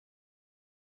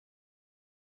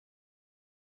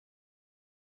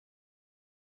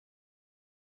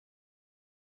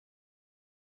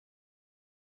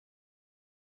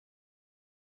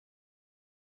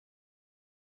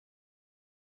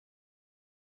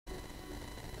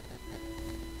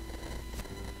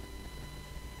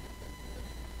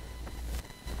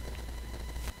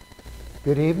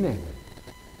Good evening.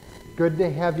 Good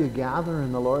to have you gather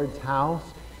in the Lord's house.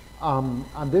 On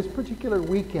this particular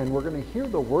weekend, we're going to hear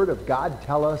the Word of God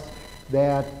tell us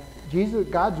that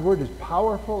God's Word is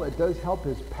powerful. It does help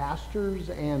His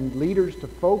pastors and leaders to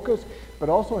focus, but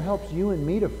also helps you and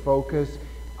me to focus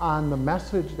on the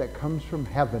message that comes from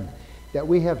heaven, that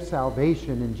we have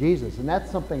salvation in Jesus. And that's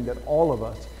something that all of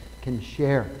us can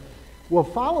share. We'll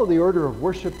follow the order of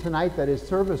worship tonight, that is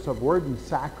service of word and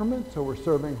sacrament. So we're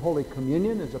serving Holy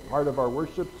Communion as a part of our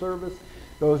worship service.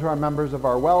 Those who are members of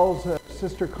our WELS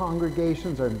sister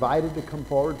congregations are invited to come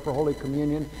forward for Holy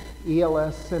Communion.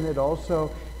 ELS Synod also.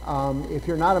 If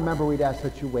you're not a member, we'd ask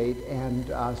that you wait and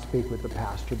speak with the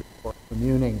pastor before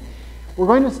communing. We're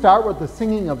going to start with the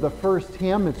singing of the first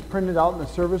hymn. It's printed out in the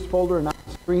service folder and on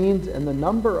the screens, and the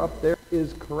number up there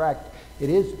is correct. It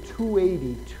is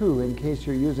 282 in case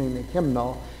you're using the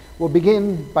hymnal. We'll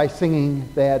begin by singing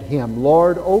that hymn,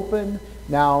 Lord, open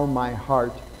now my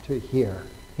heart to hear.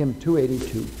 Hymn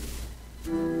 282.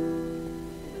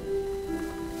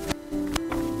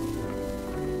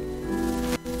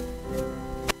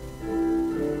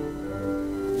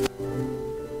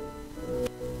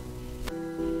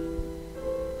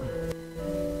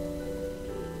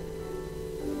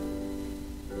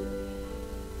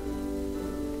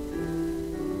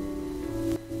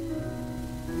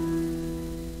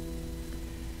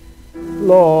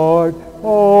 Lord,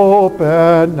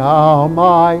 open now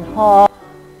my heart.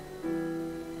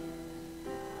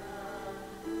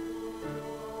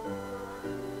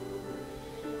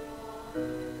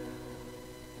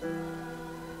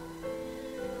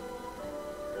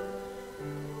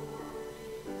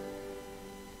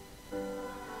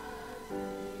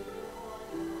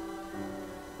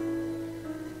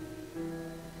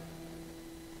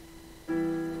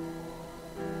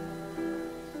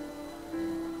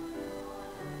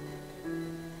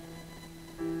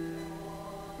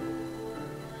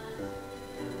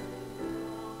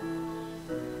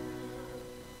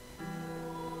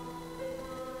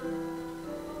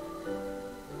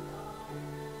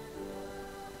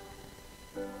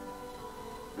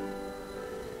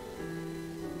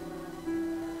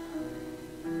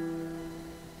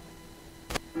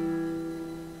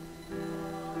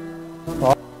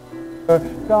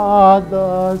 God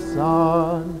the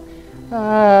Son,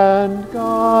 and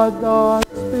God the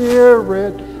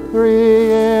Spirit,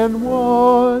 three in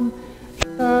one,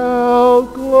 shall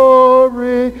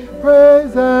glory,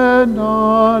 praise, and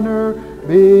honor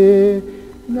be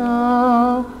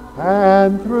now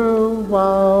and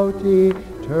throughout eternity.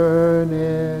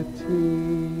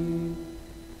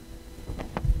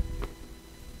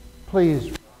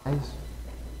 Please rise.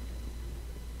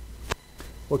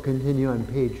 We'll continue on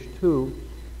page 2.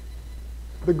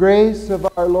 The grace of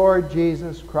our Lord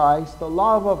Jesus Christ, the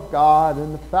love of God,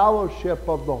 and the fellowship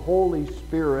of the Holy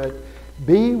Spirit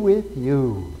be with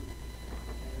you.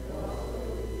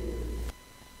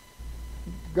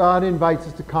 God invites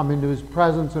us to come into His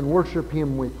presence and worship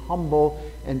Him with humble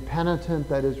and penitent,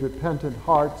 that is, repentant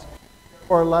hearts.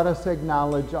 Or let us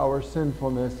acknowledge our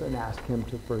sinfulness and ask Him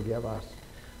to forgive us.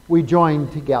 We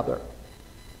join together.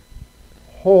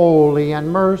 Holy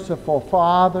and merciful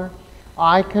Father,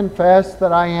 I confess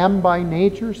that I am by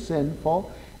nature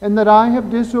sinful, and that I have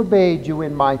disobeyed you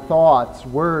in my thoughts,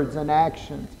 words, and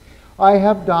actions. I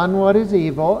have done what is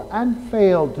evil and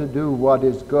failed to do what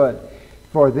is good.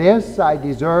 For this I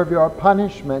deserve your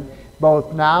punishment,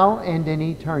 both now and in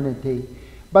eternity.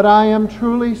 But I am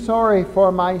truly sorry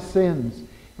for my sins,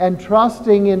 and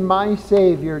trusting in my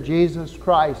Savior, Jesus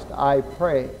Christ, I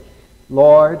pray,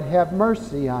 Lord, have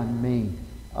mercy on me,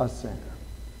 a sinner.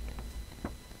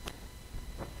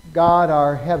 God,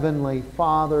 our Heavenly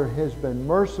Father, has been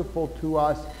merciful to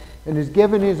us and has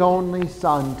given His only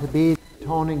Son to be the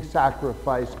atoning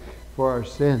sacrifice for our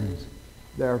sins.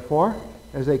 Therefore,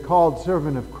 as a called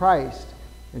servant of Christ,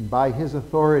 and by His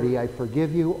authority, I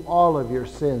forgive you all of your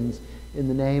sins in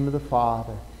the name of the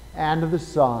Father, and of the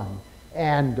Son,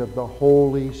 and of the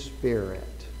Holy Spirit.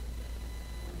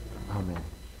 Amen.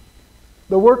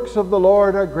 The works of the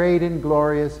Lord are great and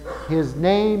glorious. His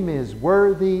name is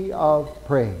worthy of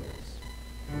praise.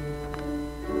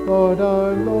 Lord,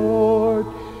 our Lord,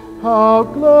 how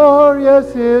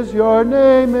glorious is your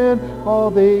name in all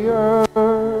the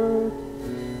earth.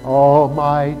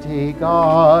 Almighty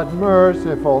God,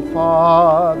 merciful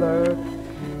Father,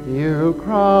 you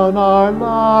crown our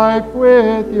life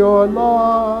with your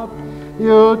love.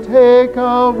 You take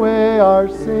away our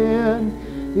sin.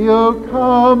 You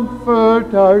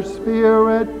comfort our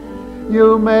spirit.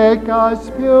 You make us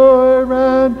pure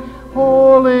and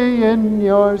holy in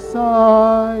your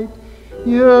sight.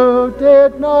 You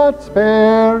did not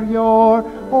spare your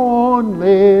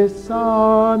only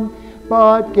Son,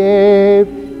 but gave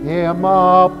him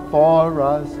up for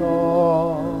us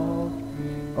all.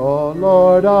 O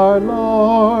Lord, our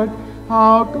Lord,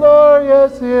 how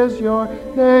glorious is your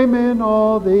name in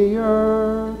all the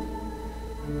earth.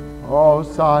 O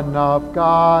Son of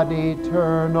God,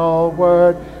 eternal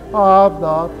Word of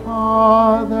the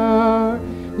Father,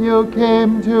 you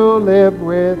came to live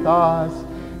with us.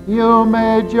 You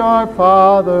made your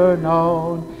Father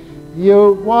known.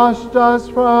 You washed us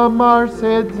from our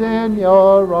sins in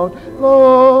your own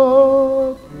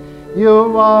blood.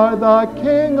 You are the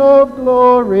King of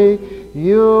glory.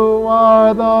 You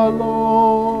are the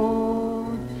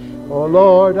Lord. O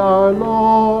Lord, our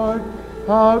Lord,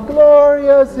 how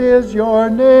glorious is your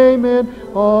name in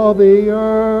all the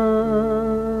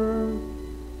earth.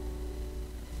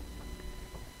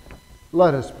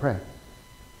 Let us pray.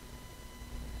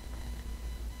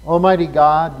 Almighty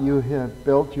God, you have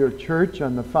built your church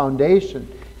on the foundation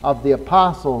of the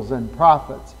apostles and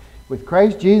prophets, with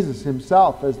Christ Jesus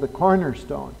himself as the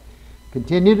cornerstone.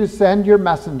 Continue to send your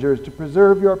messengers to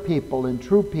preserve your people in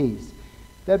true peace,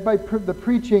 that by the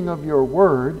preaching of your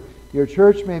word, your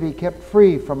church may be kept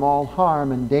free from all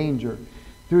harm and danger,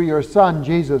 through your Son,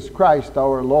 Jesus Christ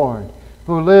our Lord,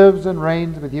 who lives and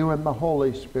reigns with you in the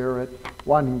Holy Spirit,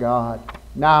 one God,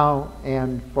 now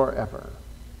and forever.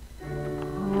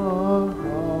 Amen.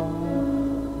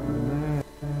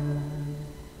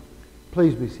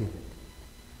 Please be seated.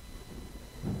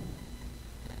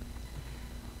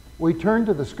 We turn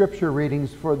to the scripture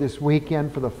readings for this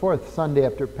weekend, for the fourth Sunday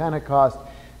after Pentecost.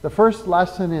 The first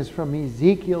lesson is from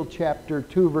Ezekiel chapter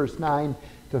 2, verse 9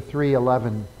 to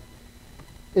 3:11.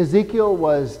 Ezekiel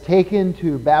was taken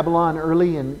to Babylon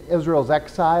early in Israel's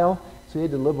exile, so he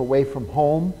had to live away from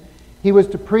home. He was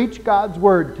to preach God's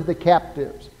word to the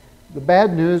captives. The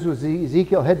bad news was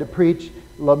Ezekiel had to preach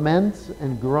laments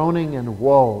and groaning and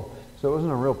woe. So it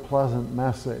wasn't a real pleasant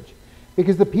message,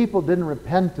 because the people didn't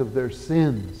repent of their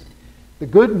sins. The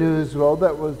good news, though,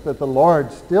 was that the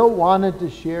Lord still wanted to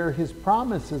share his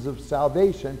promises of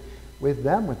salvation with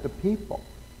them, with the people.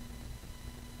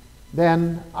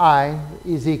 Then I,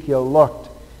 Ezekiel, looked,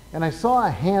 and I saw a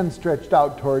hand stretched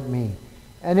out toward me,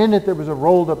 and in it there was a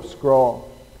rolled up scroll.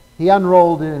 He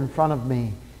unrolled it in front of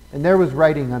me, and there was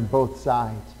writing on both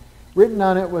sides. Written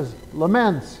on it was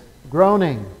laments,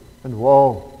 groaning, and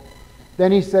woe.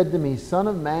 Then he said to me, Son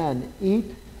of man,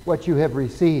 eat what you have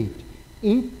received.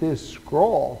 Eat this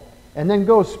scroll, and then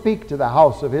go speak to the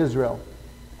house of Israel.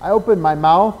 I opened my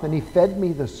mouth, and he fed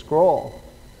me the scroll.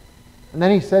 And then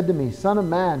he said to me, Son of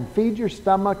man, feed your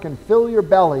stomach and fill your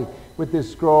belly with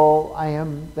this scroll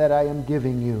that I am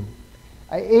giving you.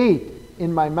 I ate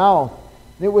in my mouth,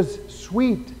 and it was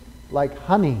sweet like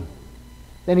honey.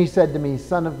 Then he said to me,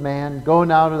 Son of man, go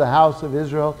now to the house of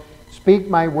Israel, speak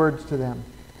my words to them.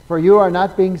 For you are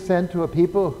not being sent to a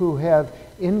people who have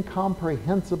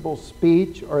incomprehensible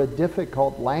speech or a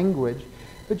difficult language,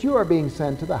 but you are being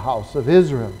sent to the house of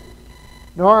Israel.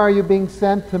 Nor are you being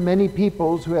sent to many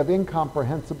peoples who have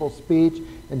incomprehensible speech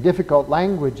and difficult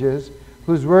languages,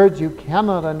 whose words you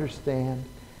cannot understand.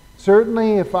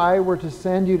 Certainly, if I were to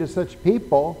send you to such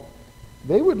people,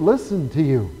 they would listen to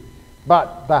you.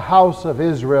 But the house of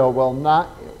Israel will not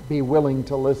be willing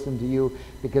to listen to you,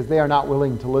 because they are not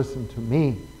willing to listen to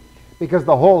me. Because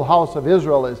the whole house of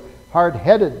Israel is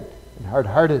hard-headed and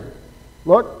hard-hearted.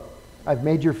 Look, I've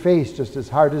made your face just as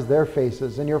hard as their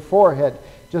faces, and your forehead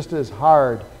just as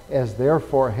hard as their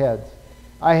foreheads.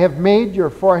 I have made your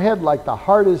forehead like the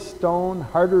hardest stone,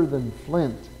 harder than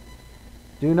flint.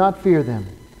 Do not fear them,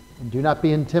 and do not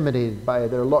be intimidated by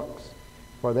their looks,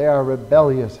 for they are a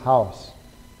rebellious house.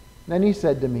 Then he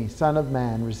said to me, Son of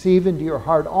man, receive into your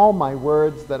heart all my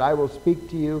words that I will speak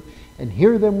to you, and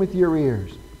hear them with your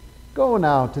ears. Go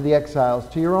now to the exiles,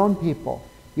 to your own people.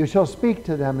 You shall speak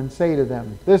to them and say to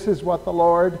them, This is what the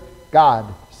Lord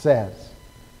God says,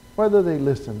 whether they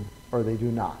listen or they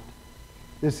do not.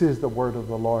 This is the word of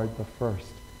the Lord, the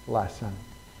first lesson.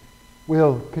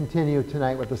 We'll continue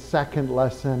tonight with the second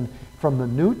lesson from the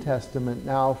New Testament,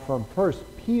 now from 1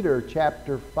 Peter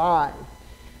chapter 5,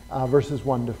 verses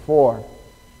 1 to 4.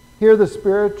 Here the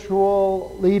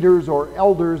spiritual leaders or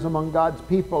elders among God's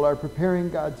people are preparing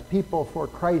God's people for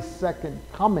Christ's second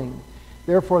coming.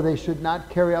 Therefore, they should not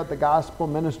carry out the gospel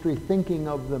ministry thinking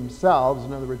of themselves,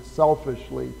 in other words,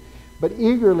 selfishly, but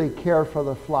eagerly care for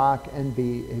the flock and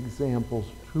be examples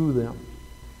to them.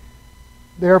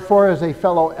 Therefore, as a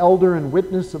fellow elder and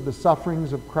witness of the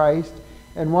sufferings of Christ,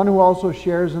 and one who also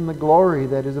shares in the glory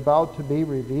that is about to be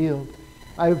revealed,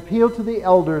 I appeal to the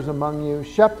elders among you,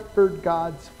 shepherd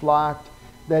God's flock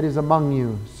that is among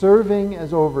you, serving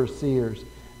as overseers,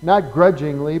 not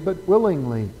grudgingly, but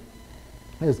willingly,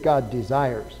 as God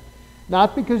desires.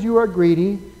 Not because you are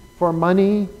greedy for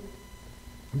money,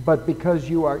 but because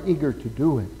you are eager to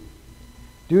do it.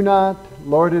 Do not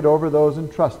lord it over those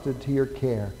entrusted to your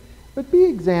care, but be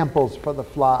examples for the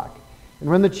flock. And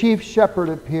when the chief shepherd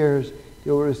appears,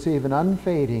 you will receive an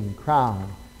unfading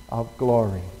crown of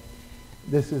glory.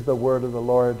 This is the word of the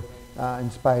Lord,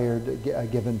 inspired,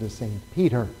 given to St.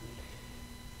 Peter.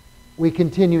 We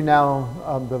continue now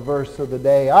the verse of the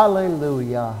day.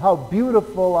 Alleluia! How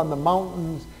beautiful on the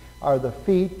mountains are the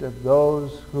feet of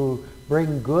those who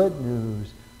bring good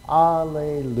news.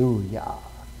 Alleluia!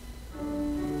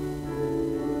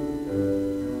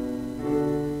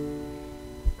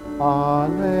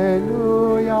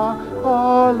 Alleluia!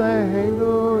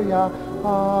 Alleluia!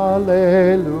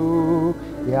 Alleluia!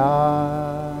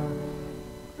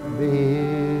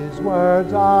 These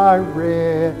words are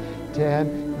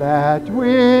written that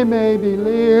we may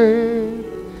believe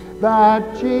that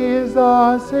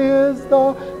Jesus is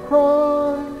the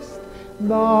Christ,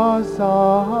 the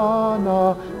Son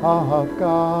of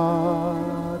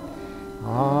God.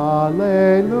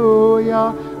 Alleluia,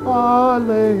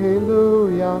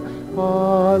 alleluia,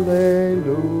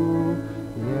 alleluia.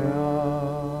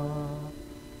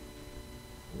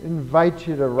 I invite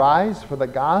you to rise for the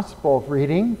gospel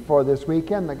reading for this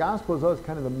weekend. The gospel is always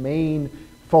kind of the main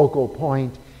focal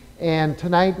point. And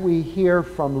tonight we hear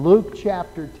from Luke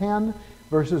chapter 10,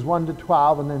 verses 1 to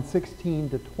 12, and then 16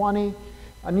 to 20.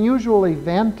 Unusual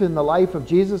event in the life of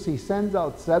Jesus. He sends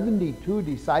out 72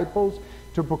 disciples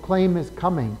to proclaim his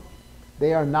coming.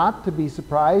 They are not to be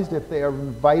surprised if they are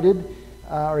invited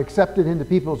or accepted into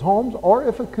people's homes, or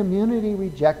if a community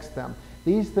rejects them.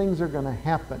 These things are going to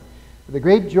happen. The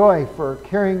great joy for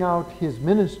carrying out his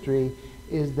ministry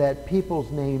is that people's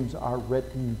names are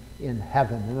written in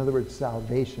heaven. In other words,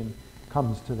 salvation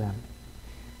comes to them.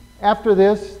 After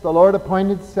this, the Lord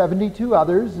appointed 72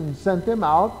 others and sent them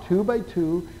out 2 by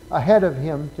 2 ahead of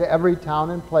him to every town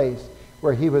and place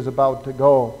where he was about to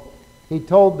go. He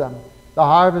told them, "The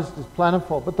harvest is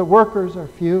plentiful, but the workers are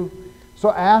few. So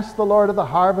ask the Lord of the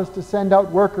harvest to send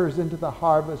out workers into the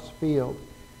harvest field.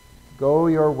 Go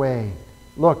your way.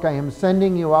 Look, I am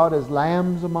sending you out as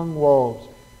lambs among wolves.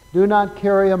 Do not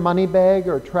carry a money bag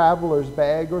or traveler's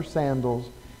bag or sandals.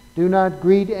 Do not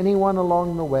greet anyone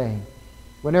along the way.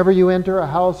 Whenever you enter a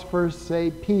house, first say,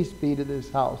 'Peace be to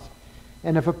this house.'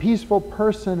 And if a peaceful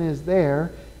person is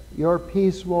there, your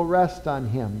peace will rest on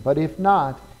him. But if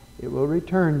not, it will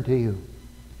return to you.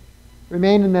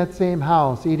 Remain in that same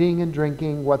house, eating and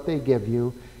drinking what they give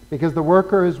you, because the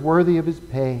worker is worthy of his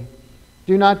pay.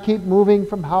 Do not keep moving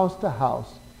from house to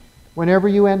house. Whenever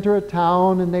you enter a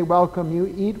town and they welcome you,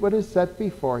 eat what is set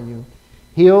before you.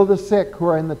 Heal the sick who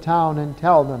are in the town and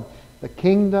tell them, 'The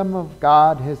kingdom of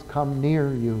God has come near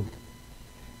you.'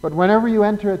 But whenever you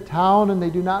enter a town and they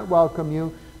do not welcome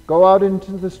you, go out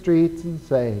into the streets and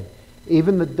say,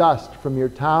 'Even the dust from your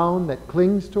town that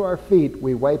clings to our feet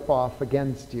we wipe off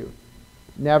against you.'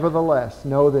 Nevertheless,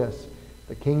 know this,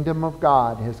 the kingdom of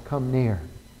God has come near.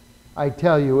 I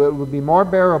tell you, it will be more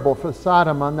bearable for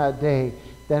Sodom on that day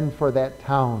than for that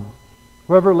town.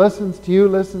 Whoever listens to you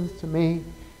listens to me.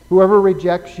 Whoever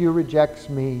rejects you rejects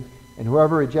me. And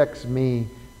whoever rejects me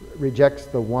rejects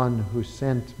the one who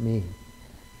sent me."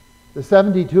 The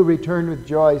 72 returned with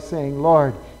joy, saying,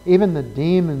 "Lord, even the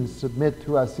demons submit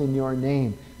to us in your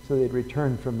name." So they'd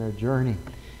returned from their journey.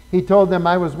 He told them,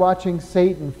 "I was watching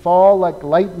Satan fall like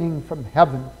lightning from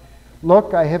heaven.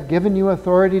 Look, I have given you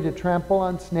authority to trample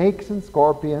on snakes and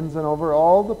scorpions and over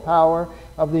all the power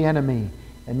of the enemy,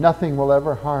 and nothing will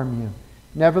ever harm you.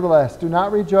 Nevertheless, do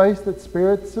not rejoice that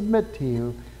spirits submit to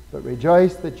you, but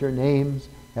rejoice that your names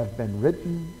have been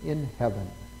written in heaven."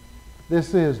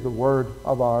 This is the word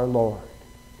of our Lord.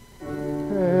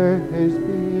 Praise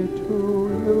be to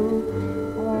you,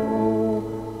 O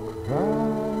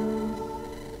Christ.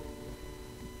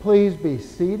 Please be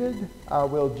seated.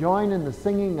 We'll join in the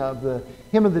singing of the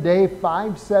hymn of the day,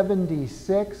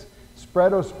 576,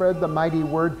 "Spread, O Spread the Mighty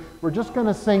Word." We're just going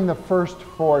to sing the first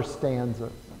 4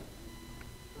 stanzas.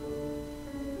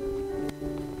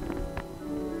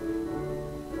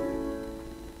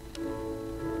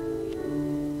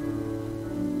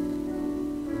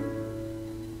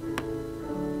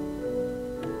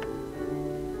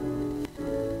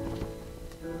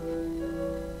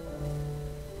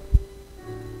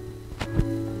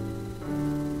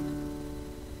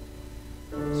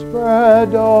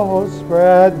 Spread, oh,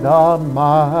 spread the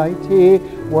mighty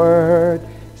word.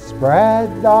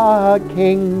 Spread the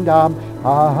kingdom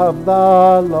of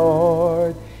the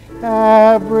Lord.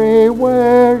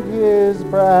 Everywhere His His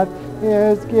breath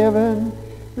is given,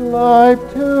 life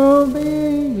to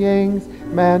beings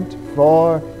meant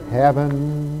for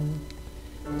heaven.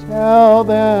 Tell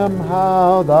them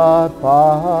how the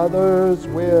Father's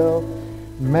will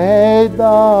made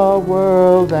the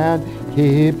world and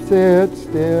keeps it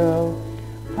still,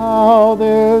 how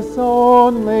this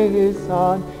only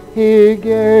Son He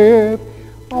gave,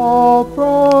 all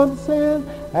from sin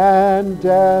and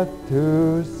death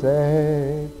to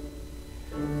save.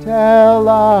 Tell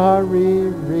our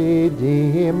Redeemer's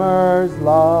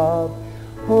love,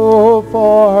 who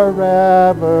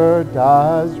forever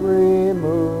does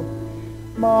remove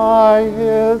by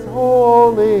His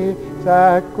holy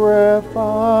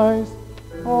sacrifice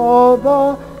all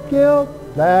the guilt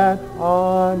that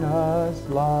on us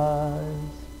lies.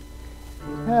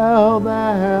 Tell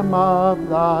them of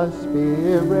the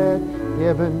Spirit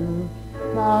given,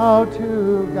 now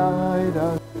to guide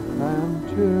us and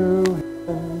to heaven.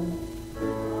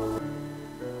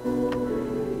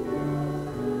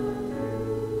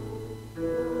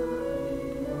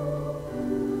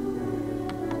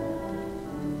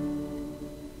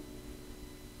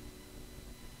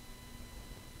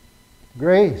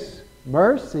 Grace,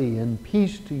 mercy, and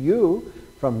peace to you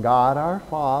from God our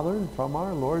Father and from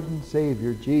our Lord and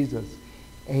Savior Jesus.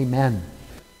 Amen.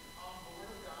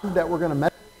 That we're going to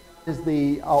meditate on is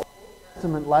the Old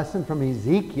Testament lesson from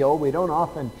Ezekiel. We don't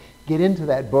often get into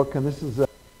that book, and this is an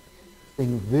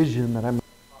interesting vision that I'm going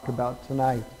to talk about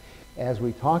tonight as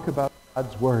we talk about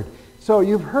God's Word. So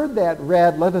you've heard that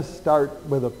read. Let us start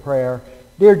with a prayer.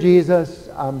 Dear Jesus,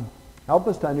 help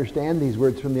us to understand these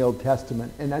words from the Old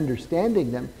Testament, and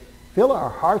understanding them, fill our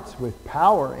hearts with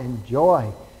power and joy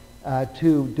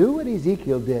to do what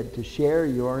Ezekiel did, to share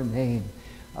your name,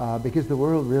 because the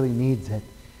world really needs it.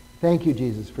 Thank you,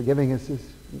 Jesus, for giving us this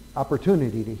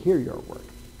opportunity to hear your word.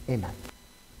 Amen.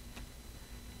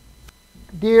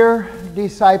 Dear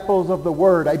disciples of the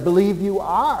word, I believe you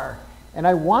are, and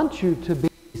I want you to be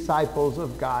disciples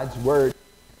of God's word.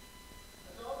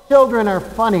 Children are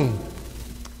funny.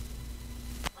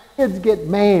 Kids get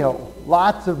mail,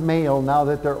 lots of mail now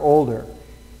that they're older.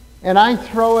 And I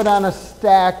throw it on a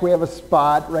stack. We have a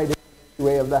spot right in the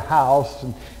way of the house,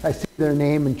 and I see their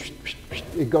name, and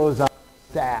it goes on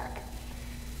the stack.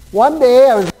 One day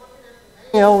I was looking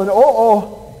at the mail,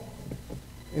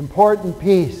 and important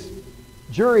piece,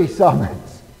 jury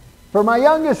summons for my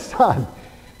youngest son.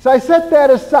 So I set that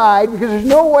aside because there's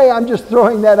no way I'm just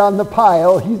throwing that on the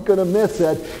pile. He's going to miss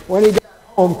it. When he got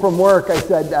home from work, I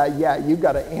said, yeah, you've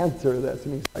got to answer this.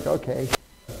 And he's like, okay,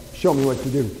 show me what to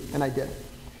do. And I did.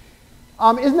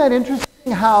 Isn't that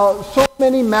interesting how so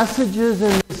many messages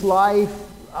in this life,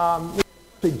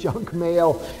 the junk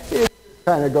mail, it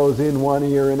kind of goes in one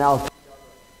ear and out the other.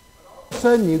 All of a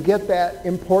sudden you get that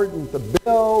important, the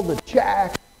bill, the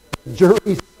check, the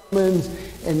jury summons,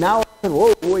 and now,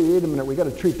 whoa, wait a minute, we got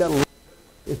to treat that a little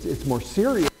bit. It's more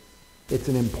serious. It's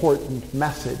an important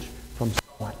message from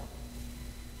someone.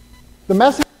 The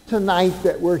message tonight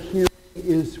that we're hearing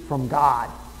is from God.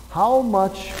 How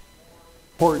much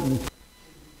important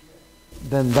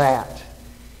than that?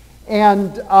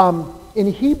 And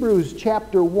in Hebrews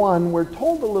chapter 1, we're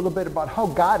told a little bit about how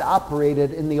God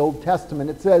operated in the Old Testament.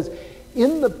 It says,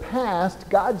 in the past,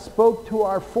 God spoke to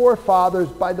our forefathers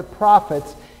by the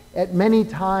prophets at many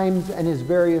times and his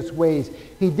various ways.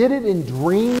 He did it in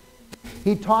dreams.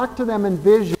 He talked to them in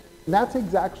visions. And that's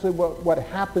exactly what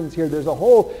happens here. There's a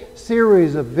whole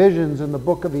series of visions in the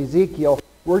book of Ezekiel.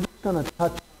 We're just going to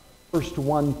touch on the first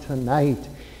one tonight.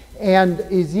 And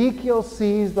Ezekiel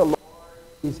sees the Lord.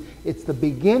 It's the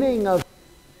beginning of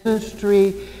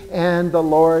ministry, and the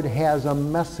Lord has a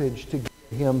message to give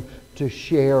him to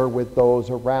share with those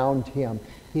around him.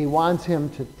 He wants him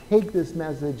to take this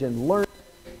message and learn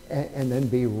it, and then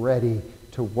be ready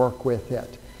to work with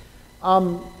it.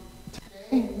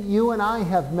 Today, you and I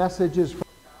have messages from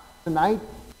God tonight.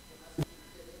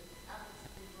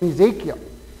 Ezekiel.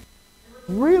 What's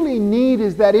really neat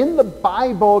is that in the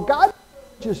Bible, God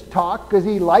doesn't just talk because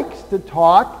he likes to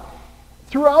talk.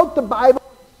 Throughout the Bible,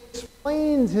 he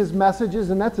explains his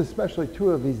messages, and that's especially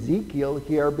true of Ezekiel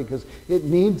here because it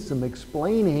needs some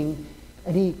explaining,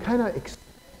 and he kind of explains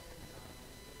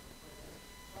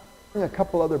a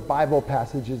couple other Bible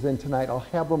passages in tonight. I'll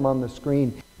have them on the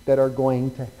screen that are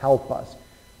going to help us.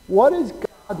 What does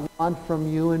God want from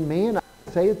you and me? And I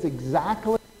would say it's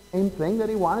exactly the same thing that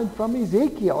he wanted from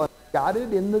Ezekiel. And I got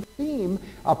it in the theme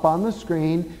up on the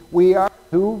screen. We are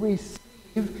to receive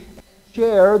and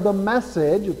share the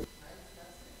message,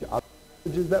 other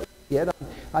messages that we get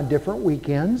on different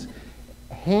weekends,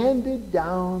 handed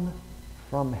down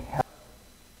from heaven.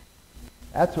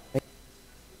 That's what makes it.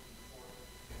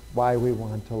 why we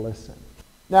want to listen.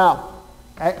 Now,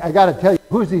 I got to tell you,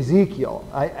 who's Ezekiel?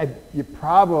 You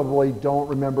probably don't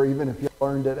remember, even if you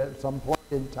learned it at some point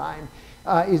in time.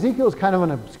 Ezekiel's kind of an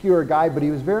obscure guy, but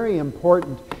he was very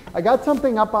important. I got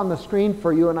something up on the screen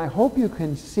for you, and I hope you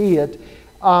can see it.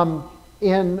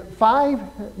 In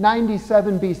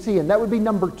 597 BC, and that would be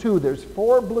number 2, there's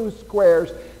 4 blue squares.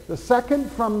 The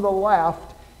second from the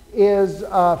left has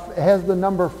the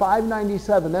number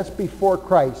 597. That's before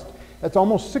Christ. That's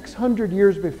almost 600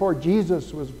 years before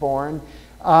Jesus was born.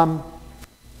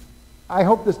 I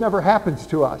hope this never happens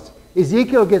to us.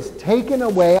 Ezekiel gets taken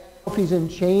away. I don't know if he's in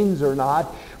chains or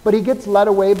not, but he gets led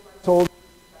away by soldiers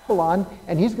to Babylon,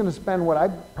 and he's going to spend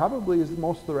what probably is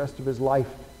most of the rest of his life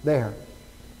there.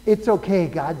 It's okay,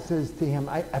 God says to him,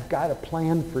 I've got a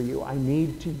plan for you. I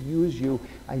need to use you.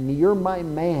 You're my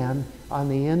man on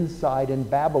the inside in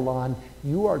Babylon.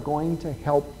 You are going to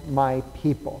help my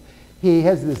people. He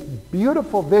has this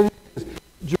beautiful vision.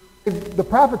 The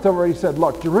prophets already said,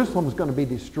 look, Jerusalem is going to be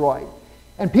destroyed.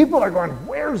 And people are going,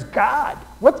 where's God?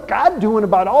 What's God doing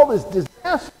about all this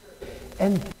disaster?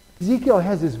 And Ezekiel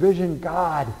has this vision.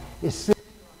 God is sitting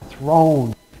on a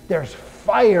throne. There's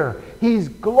fire. He's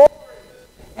glorious.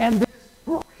 And this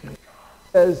God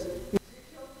says,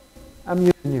 I'm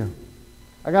using you.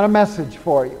 I got a message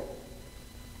for you.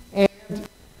 And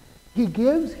he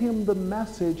gives him the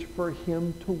message for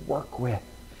him to work with.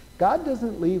 God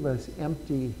doesn't leave us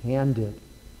empty-handed.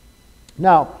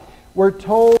 Now, we're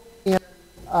told in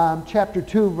chapter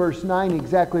 2, verse 9,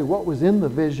 exactly what was in the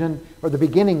vision, or the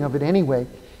beginning of it anyway.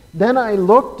 Then I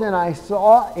looked and I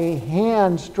saw a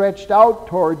hand stretched out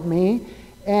toward me,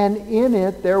 and in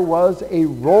it there was a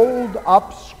rolled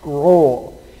up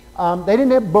scroll. They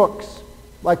didn't have books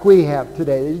like we have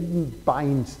today. They didn't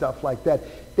bind stuff like that.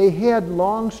 They had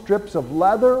long strips of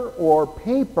leather or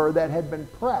paper that had been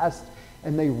pressed,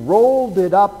 and they rolled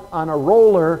it up on a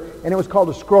roller, and it was called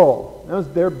a scroll. That was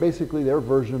basically their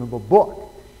version of a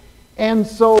book. And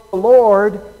so the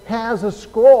Lord has a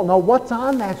scroll. Now, what's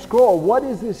on that scroll? What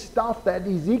is this stuff that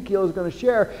Ezekiel is going to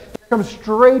share? It comes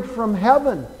straight from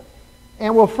heaven.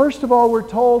 And well, first of all, we're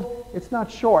told it's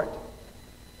not short.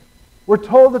 We're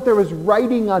told that there was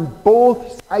writing on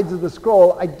both sides of the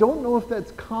scroll. I don't know if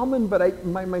that's common, but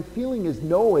my feeling is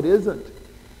no, it isn't.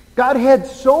 God had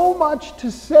so much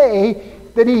to say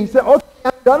that he said, okay,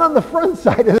 I'm done on the front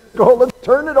side of the scroll. Let's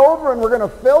turn it over and we're going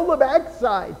to fill the back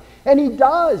side. And he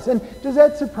does. And does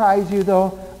that surprise you,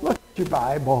 though? Look at your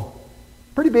Bible.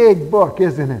 Pretty big book,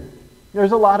 isn't it?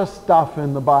 There's a lot of stuff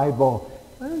in the Bible.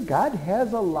 Well, God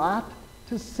has a lot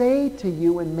to say to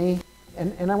you and me.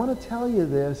 And I want to tell you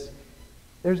this.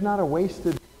 There's not a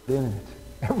wasted word in it.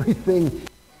 Everything has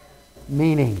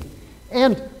meaning.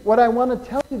 And what I want to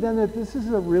tell you then that this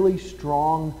is a really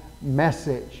strong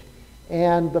message.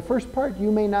 And the first part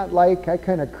you may not like. I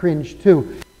kind of cringe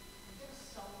too.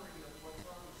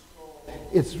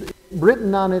 It's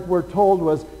written on it, we're told,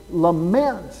 was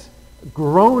laments,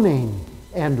 groaning,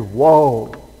 and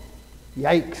woe.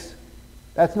 Yikes.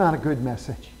 That's not a good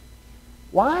message.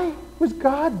 Why was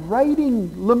God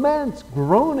writing laments,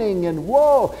 groaning, and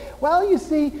woe? Well, you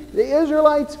see, the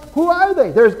Israelites, who are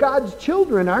they? There's God's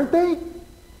children, aren't they?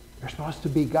 They're supposed to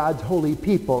be God's holy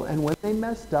people. And when they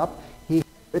messed up, he had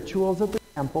rituals at the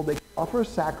temple. They offer a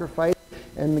sacrifice.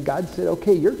 And God said,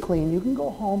 okay, you're clean. You can go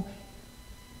home.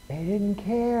 They didn't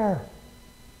care.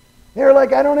 They were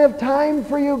like, I don't have time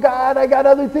for you, God. I got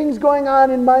other things going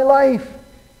on in my life.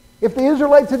 If the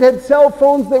Israelites had had cell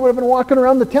phones, they would have been walking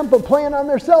around the temple playing on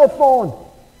their cell phone.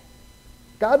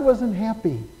 God wasn't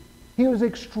happy. He was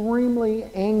extremely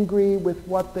angry with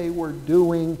what they were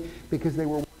doing because they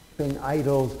were worshiping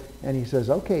idols. And he says,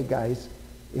 okay, guys,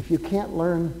 if you can't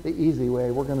learn the easy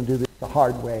way, we're going to do this the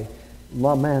hard way.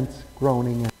 Laments,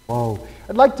 groaning, and woe.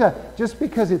 I'd like to, just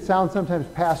because it sounds sometimes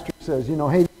pastor says,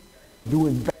 hey,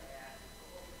 doing bad.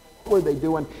 What were they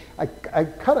doing? I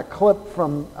cut a clip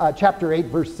from chapter 8,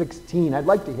 verse 16. I'd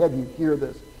like to have you hear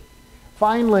this.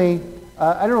 Finally,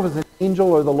 I don't know if it was an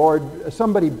angel or the Lord,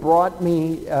 somebody brought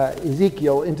me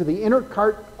Ezekiel into the inner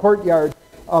courtyard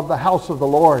of the house of the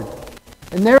Lord.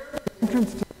 And there at the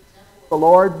entrance to the temple of the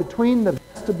Lord, between the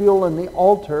vestibule and the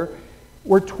altar,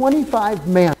 were 25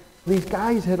 men. These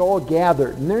guys had all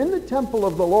gathered, and they're in the temple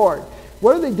of the Lord.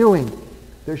 What are they doing?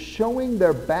 They're showing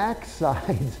their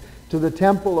backsides to the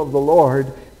temple of the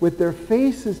Lord with their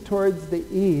faces towards the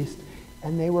east,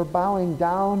 and they were bowing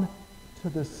down to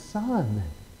the sun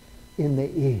in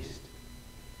the east.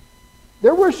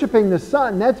 They're worshiping the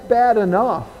sun. That's bad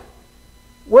enough.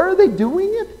 Where are they doing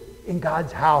it? In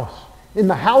God's house. In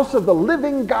the house of the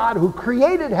living God who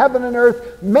created heaven and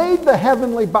earth, made the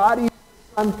heavenly bodies,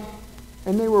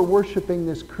 And they were worshiping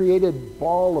this created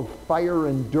ball of fire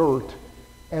and dirt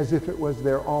as if it was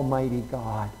their almighty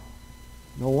God.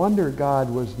 No wonder God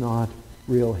was not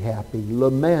real happy.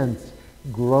 Laments,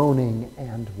 groaning,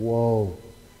 and woe.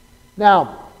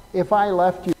 Now, if I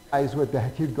left you guys with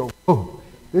that, you'd go, oh,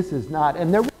 this is not.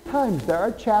 And there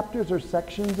are chapters or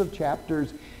sections of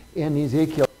chapters in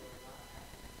Ezekiel.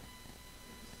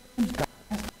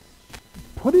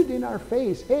 Put it in our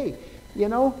face. Hey,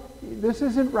 this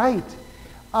isn't right.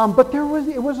 But it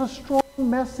was a strong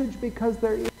message because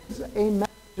there is a message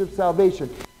of salvation.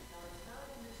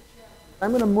 I'm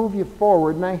going to move you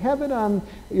forward, and I have it on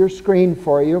your screen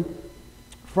for you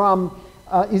from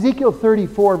Ezekiel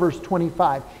 34, verse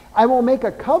 25. I will make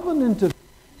a covenant of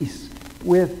peace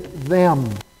with them.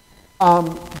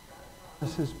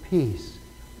 This is peace.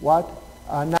 What?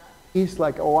 Not peace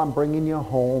like, oh, I'm bringing you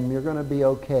home, you're going to be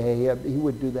okay. He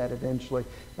would do that eventually.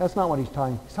 That's not what he's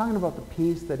talking. He's talking about the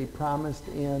peace that he promised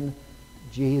in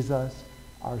Jesus,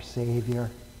 our Savior.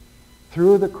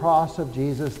 Through the cross of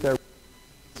Jesus, there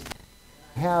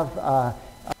have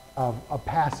a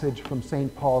passage from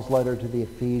St. Paul's letter to the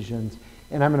Ephesians,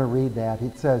 and I'm going to read that.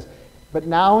 It says, "But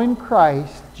now in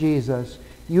Christ Jesus,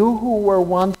 you who were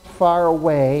once far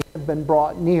away have been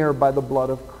brought near by the blood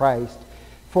of Christ,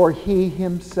 for he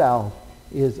himself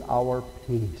is our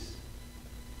peace."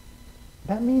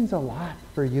 That means a lot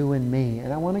for you and me,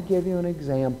 and I want to give you an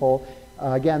example.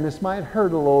 Again, this might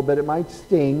hurt a little bit, it might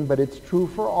sting, but it's true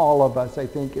for all of us, I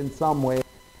think, in some way,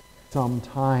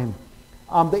 sometime.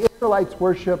 The Israelites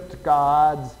worshipped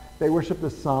gods. They worshiped the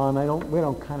sun. We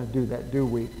don't kind of do that, do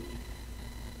we?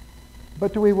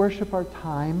 But do we worship our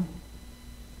time?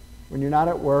 When you're not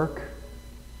at work,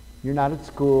 you're not at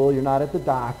school, you're not at the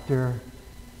doctor.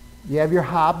 You have your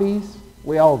hobbies.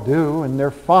 We all do, and they're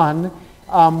fun.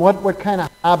 What kind of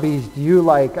hobbies do you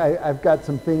like? I've got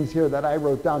some things here that I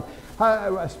wrote down.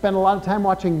 I spend a lot of time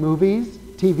watching movies,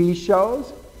 TV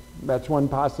shows. That's one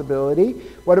possibility.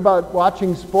 What about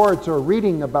watching sports or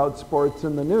reading about sports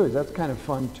in the news? That's kind of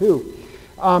fun too.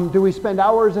 Do we spend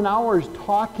hours and hours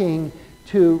talking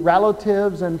to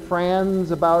relatives and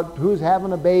friends about who's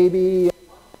having a baby,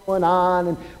 what's going on,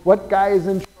 and what guy is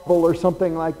in trouble or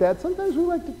something like that? Sometimes we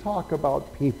like to talk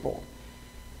about people.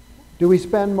 Do we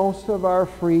spend most of our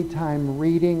free time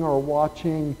reading or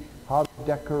watching how to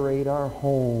decorate our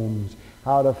homes,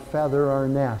 how to feather our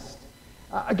nest?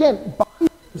 Again, by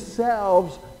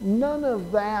themselves, none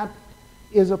of that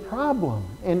is a problem.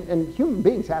 And human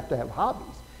beings have to have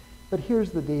hobbies. But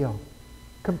here's the deal.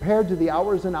 Compared to the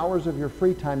hours and hours of your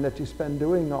free time that you spend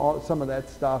doing some of that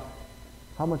stuff,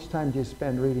 how much time do you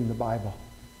spend reading the Bible?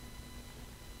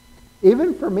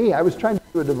 Even for me, I was trying to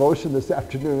do a devotion this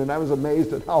afternoon, and I was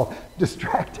amazed at how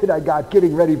distracted I got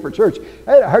getting ready for church.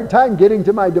 I had a hard time getting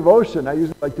to my devotion. I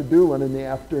usually like to do one in the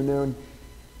afternoon.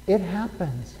 It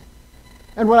happens.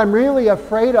 And what I'm really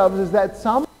afraid of is that at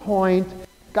some point,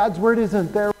 God's Word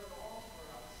isn't there.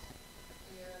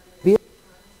 The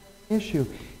issue.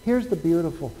 Here's the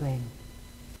beautiful thing.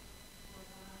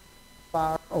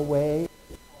 Far away,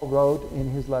 Paul wrote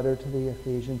in his letter to the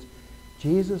Ephesians,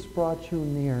 Jesus brought you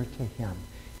near to him.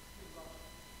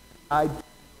 I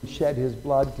shed his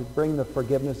blood to bring the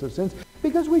forgiveness of sins,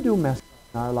 because we do mess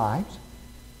up in our lives.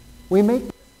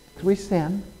 We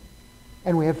sin,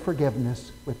 and we have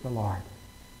forgiveness with the Lord.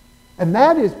 And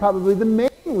that is probably the main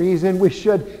reason we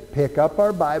should pick up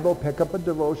our Bible, pick up a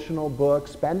devotional book,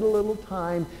 spend a little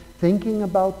time thinking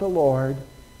about the Lord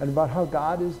and about how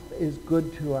God is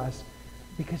good to us,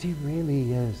 because he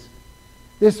really is.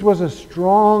 This was a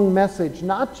strong message,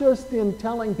 not just in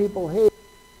telling people, hey, you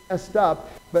messed up,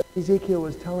 but Ezekiel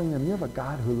was telling them, you have a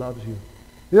God who loves you.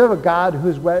 You have a God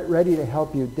who's ready to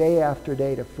help you day after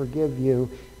day, to forgive you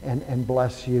and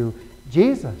bless you.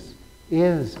 Jesus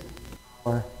is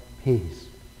our peace.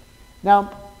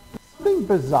 Now, something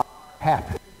bizarre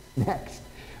happens next.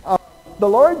 The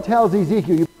Lord tells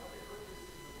Ezekiel,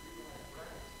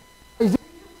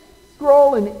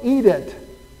 scroll and eat it.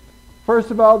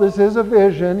 First of all, this is a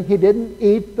vision. He didn't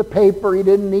eat the paper. He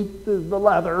didn't eat the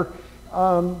leather.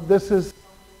 This is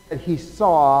that he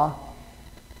saw.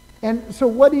 And so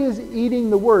what is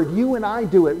eating the Word? You and I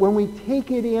do it. When we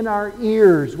take it in our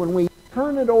ears, when we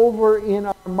turn it over in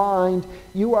our mind,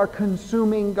 you are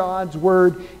consuming God's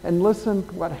Word. And listen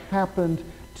what happened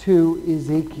to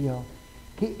Ezekiel.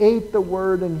 He ate the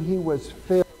Word and he was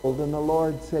filled. And the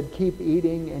Lord said, keep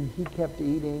eating. And he kept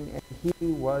eating and he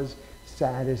was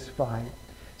satisfied.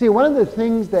 See, one of the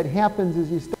things that happens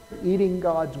is you start eating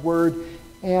God's Word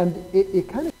and it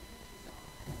kind of...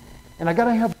 And I got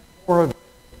to have more of it.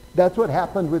 That's what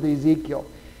happened with Ezekiel.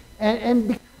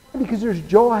 And because there's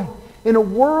joy. In a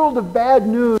world of bad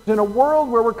news, in a world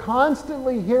where we're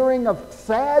constantly hearing of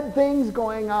sad things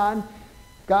going on,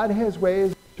 God has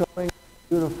ways of showing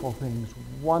beautiful things,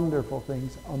 wonderful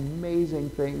things, amazing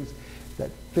things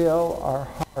that fill our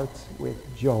hearts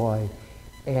with joy.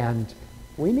 And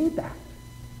we need that.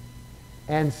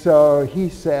 And so he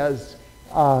says,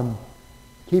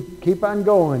 keep on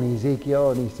going,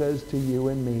 Ezekiel. And he says to you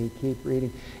and me, keep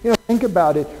reading. Think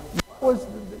about it. What was,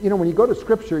 when you go to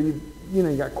Scripture, you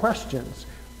got questions.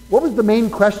 What was the main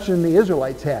question the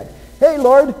Israelites had? Hey,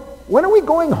 Lord, when are we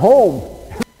going home?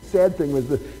 The sad thing was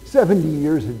the 70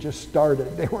 years had just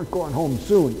started. They weren't going home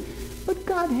soon. But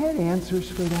God had answers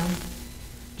for them.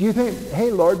 Do you think,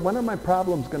 hey, Lord, when are my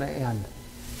problems going to end?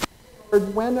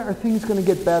 Lord, when are things going to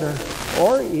get better?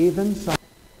 Or even some,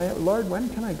 Lord, when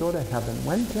can I go to heaven?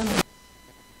 When can I?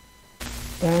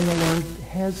 And the Lord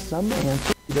has some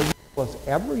answers. He doesn't tell us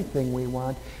everything we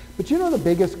want. But the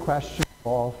biggest question of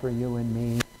all for you and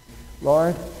me,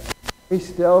 Lord, are we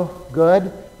still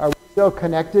good? Are we still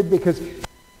connected? Because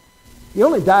you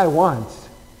only die once.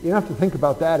 You don't have to think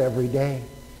about that every day.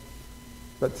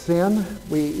 But sin,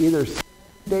 we either sin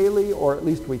daily, or at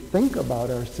least we think about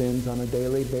our sins on a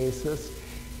daily basis.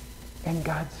 And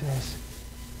God says,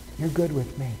 you're good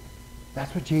with me.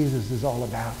 That's what Jesus is all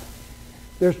about.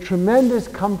 There's tremendous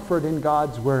comfort in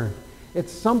God's Word.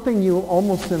 It's something you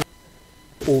almost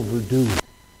overdo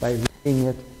by reading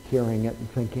it, hearing it, and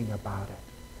thinking about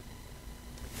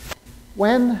it.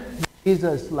 When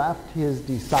Jesus left his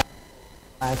disciples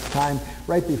last time,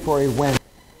 right before he went,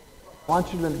 I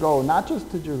want you to go not just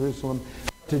to Jerusalem,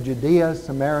 but to Judea,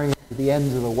 Samaria, to the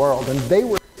ends of the world. And they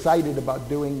were excited about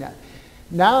doing that.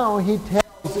 Now he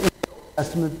tells in the Old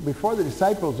Testament, before the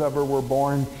disciples ever were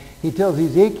born, he tells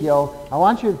Ezekiel, I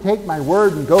want you to take my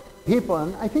word and go to people.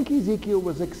 And I think Ezekiel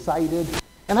was excited.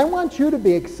 And I want you to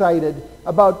be excited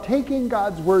about taking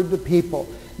God's word to people.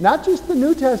 Not just the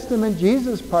New Testament,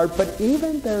 Jesus part, but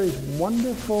even there is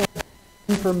wonderful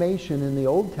information in the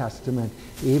Old Testament,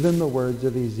 even the words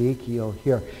of Ezekiel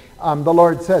here. The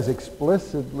Lord says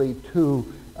explicitly to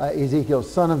Ezekiel,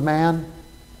 Son of man,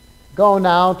 go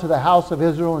now to the house of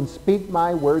Israel and speak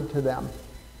my word to them.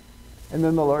 And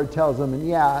then the Lord tells them,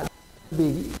 and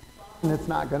it's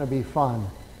not going to be fun.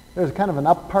 There's kind of an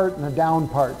up part and a down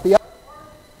part. The up part,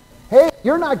 hey,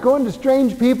 you're not going to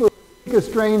strange people who speak a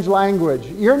strange language.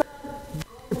 You're not going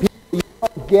to people you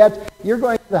don't get. You're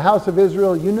going to the house of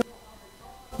Israel. You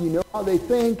know how they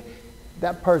think.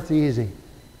 That part's easy.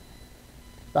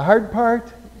 The hard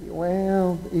part,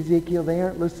 well, Ezekiel, they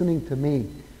aren't listening to me.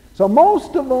 So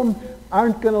most of them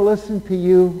aren't going to listen to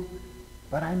you,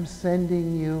 but I'm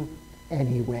sending you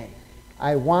anyway.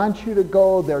 I want you to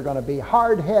go. They're going to be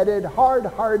hard-headed,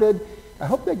 hard-hearted. I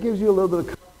hope that gives you a little bit of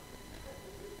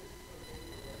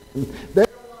confidence.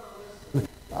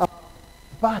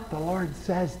 But the Lord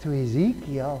says to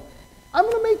Ezekiel, I'm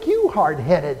going to make you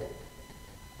hard-headed.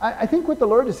 I think what the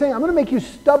Lord is saying, I'm going to make you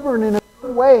stubborn in a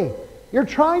good way. You're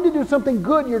trying to do something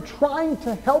good. You're trying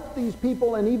to help these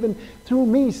people and even through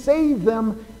me save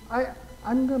them.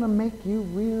 I'm going to make you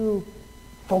real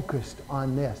focused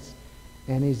on this.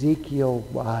 And Ezekiel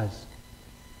was.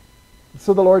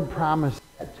 So the Lord promised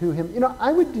that to him.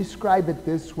 I would describe it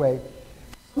this way.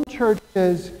 Some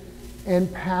churches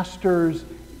and pastors,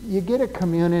 you get a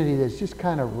community that's just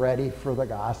kind of ready for the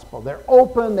gospel. They're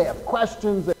open. They have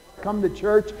questions. They come to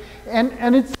church.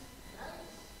 And it's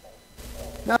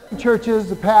not the churches,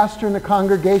 the pastor and the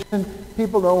congregation.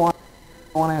 People don't want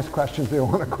to ask questions. They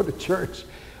don't want to go to church.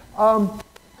 I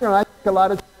think a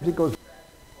lot of times it goes back.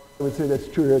 I would say that's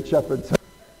true here at Shepherd. So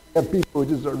you have people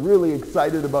who just are really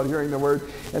excited about hearing the word,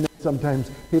 and then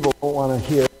sometimes people don't want to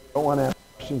hear, don't want to ask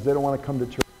questions, they don't want to come to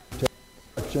church to take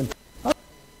instruction.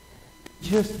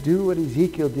 Just do what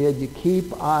Ezekiel did. You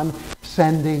keep on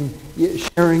sending,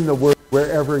 sharing the word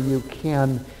wherever you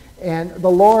can. And the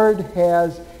Lord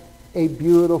has a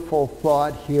beautiful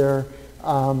thought here.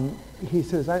 He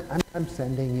says, I'm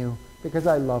sending you because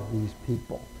I love these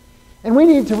people. And we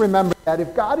need to remember that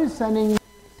if God is sending you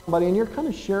somebody and you're kind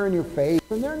of sharing your faith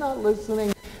and they're not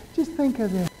listening, just think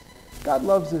of this. God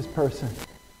loves this person.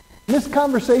 And this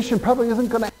conversation probably isn't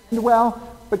going to end well,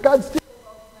 but God's still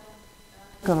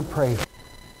going to pray.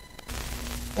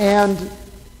 And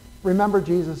remember,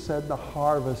 Jesus said the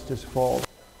harvest is full of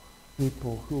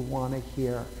people who want to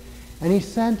hear. And he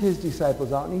sent his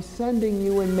disciples out, and he's sending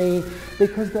you and me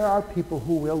because there are people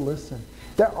who will listen.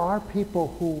 There are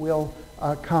people who will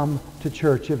come to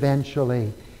church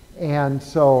eventually. And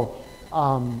so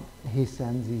he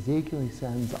sends Ezekiel, he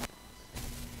sends us.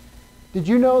 Did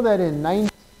you know that in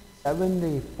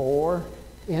 1974,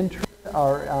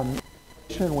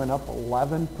 inflation went up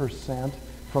 11%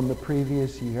 from the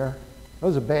previous year. It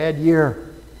was a bad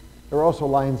year. There were also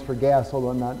lines for gas, although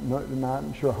I'm not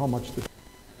sure how much the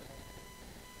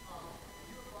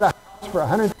house for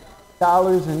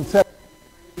 $100 in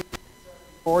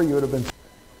 74, you would have been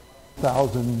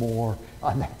 $1,000 more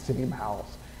on that same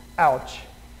house. Ouch.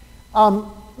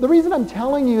 The reason I'm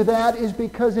telling you that is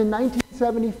because in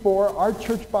 1974, our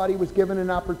church body was given an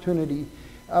opportunity.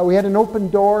 We had an open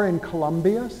door in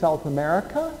Colombia, South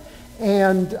America,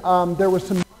 and there was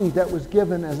some money that was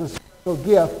given as a special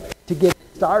gift to get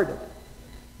started.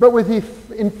 But with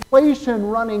inflation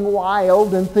running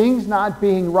wild and things not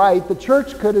being right, the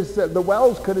church could have said, the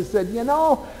WELS could have said, you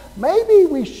know, maybe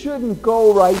we shouldn't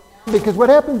go right now, because what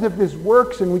happens if this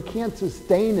works and we can't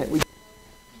sustain it? We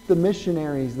keep the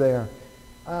missionaries there.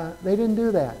 They didn't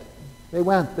do that.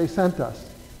 They sent us.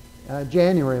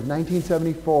 January of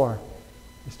 1974.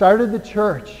 They started the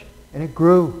church, and it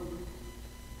grew.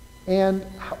 And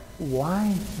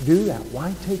why do that?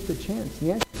 Why take the chance?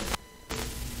 Yes.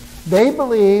 They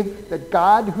believed that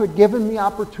God, who had given the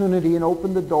opportunity and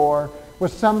opened the door,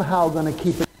 was somehow going to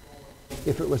keep it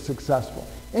if it was successful.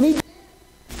 And he did.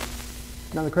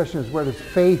 Now the question is, where does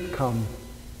faith come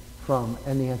from?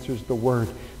 And the answer is the Word.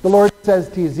 The Lord says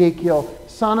to Ezekiel,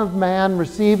 Son of man,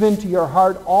 receive into your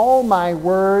heart all my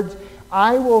words.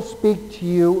 I will speak to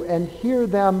you and hear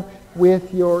them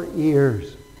with your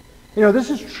ears. You know, this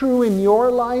is true in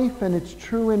your life, and it's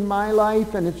true in my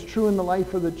life, and it's true in the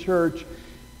life of the church.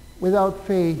 Without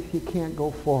faith, you can't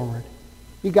go forward.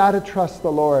 You got to trust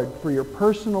the Lord for your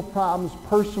personal problems,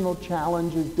 personal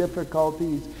challenges,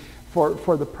 difficulties,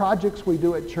 for the projects we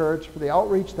do at church, for the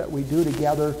outreach that we do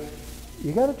together.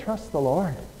 You got to trust the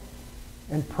Lord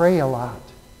and pray a lot.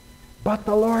 But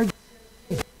the Lord,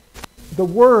 the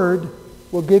Word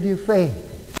will give you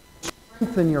faith,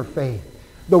 strengthen your faith.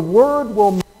 The Word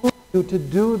will move you to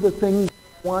do the things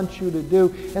it wants you to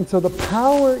do. And so the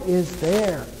power is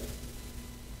there.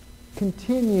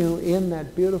 Continue in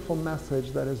that beautiful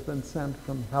message that has been sent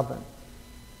from heaven.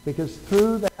 Because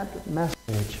through that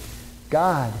message,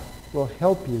 God will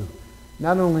help you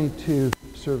not only to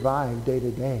survive day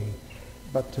to day,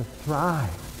 but to thrive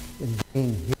in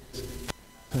being His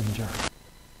messenger.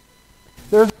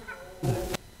 There's a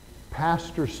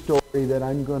pastor story that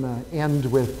I'm going to end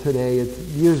with today. It's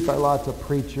used by lots of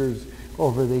preachers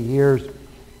over the years.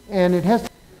 And it has to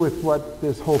do with what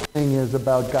this whole thing is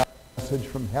about God's message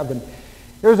from heaven.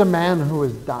 There's a man who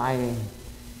was dying.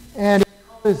 And he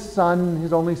called his son,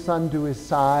 his only son, to his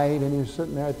side. And he was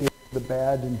sitting there at the end of the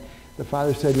bed. And the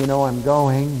father said, you know, I'm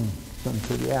going. And the son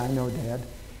said, yeah, I know, Dad.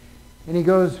 And he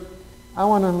goes, I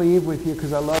want to leave with you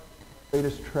because I love your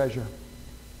greatest treasure.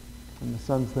 And the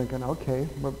son's thinking, okay,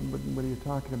 what are you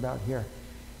talking about here?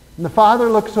 And the father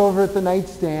looks over at the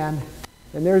nightstand,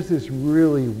 and there's this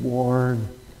really worn,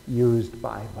 used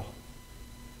Bible.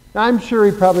 Now, I'm sure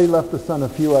he probably left the son a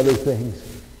few other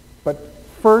things. But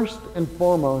first and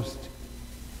foremost,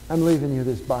 I'm leaving you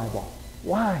this Bible.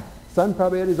 Why? Son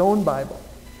probably had his own Bible.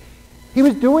 He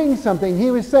was doing something.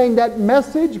 He was saying that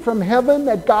message from heaven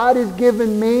that God has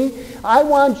given me, I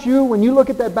want you, when you look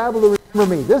at that Bible, to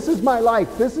remember me. This is my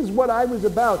life. This is what I was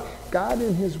about. God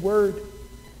and His Word.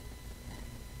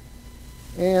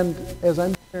 And as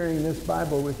I'm sharing this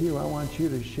Bible with you, I want you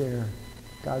to share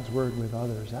God's Word with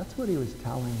others. That's what he was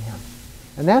telling him.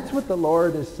 And that's what the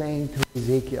Lord is saying to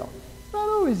Ezekiel. It's not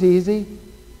always easy,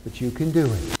 but you can do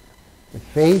it. With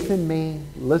faith in me,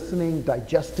 listening,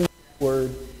 digesting the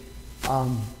Word,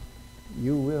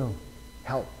 you will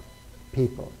help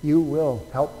people. You will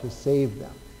help to save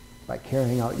them by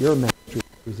carrying out your ministry.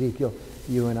 Ezekiel,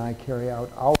 you and I carry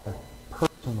out our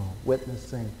personal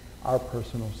witnessing, our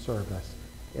personal service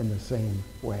in the same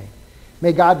way.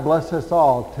 May God bless us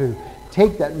all to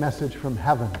take that message from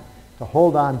heaven, to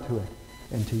hold on to it,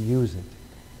 and to use it.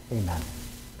 Amen.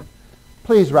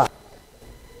 Please rise.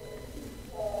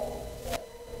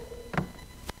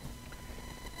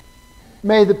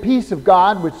 May the peace of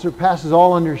God, which surpasses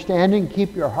all understanding,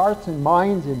 keep your hearts and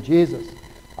minds in Jesus,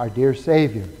 our dear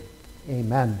Savior.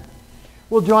 Amen.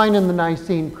 We'll join in the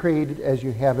Nicene Creed as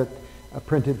you have it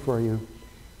printed for you.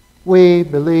 We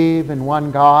believe in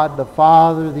one God, the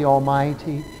Father, the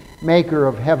Almighty, maker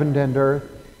of heaven and earth,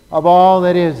 of all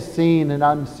that is seen and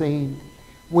unseen.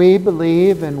 We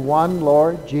believe in one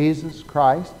Lord Jesus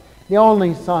Christ, the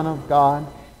only Son of God,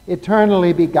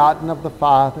 eternally begotten of the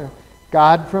Father,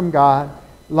 God from God,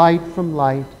 light from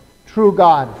light, true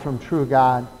God from true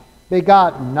God,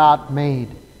 begotten, not made,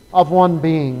 of one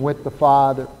being with the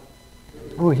Father.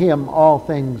 Through him all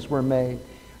things were made.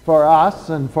 For us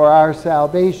and for our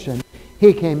salvation,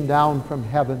 he came down from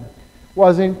heaven,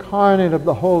 was incarnate of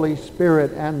the Holy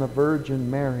Spirit and the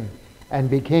Virgin Mary, and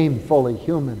became fully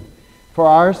human. For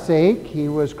our sake, he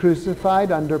was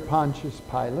crucified under Pontius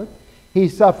Pilate. He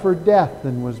suffered death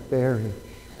and was buried.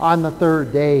 On the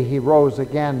third day, he rose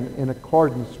again in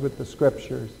accordance with the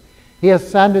Scriptures. He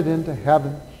ascended into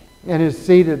heaven and is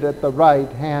seated at the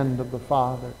right hand of the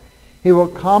Father. He will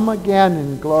come again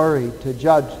in glory to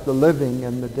judge the living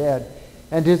and the dead,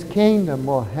 and his kingdom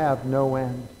will have no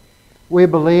end. We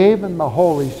believe in the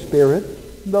Holy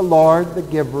Spirit, the Lord, the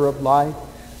giver of life,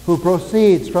 who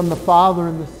proceeds from the Father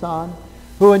and the Son,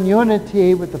 who in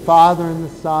unity with the Father and the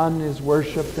Son is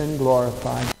worshipped and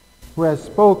glorified, who has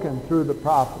spoken through the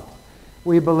prophets.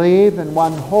 We believe in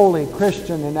one holy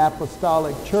Christian and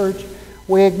apostolic church.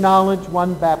 We acknowledge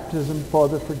one baptism for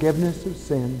the forgiveness of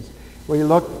sins. We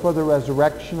look for the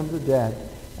resurrection of the dead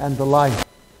and the life of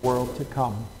the world to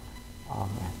come.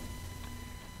 Amen.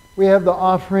 We have the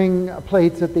offering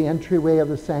plates at the entryway of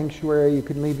the sanctuary. You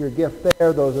can leave your gift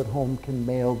there. Those at home can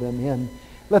mail them in.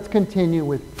 Let's continue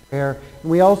with prayer.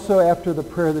 And we also, after the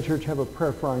prayer of the church, have a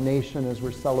prayer for our nation as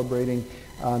we're celebrating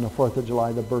on the 4th of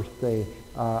July, the birthday,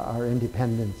 our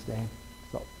Independence Day.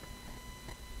 So,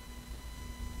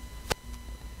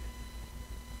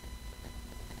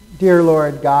 dear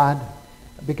Lord God,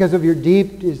 because of your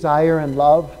deep desire and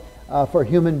love for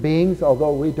human beings,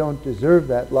 although we don't deserve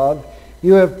that love,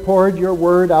 you have poured your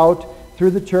word out through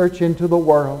the church into the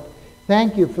world.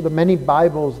 Thank you for the many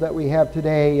Bibles that we have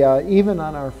today. Even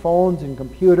on our phones and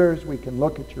computers, we can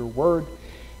look at your word.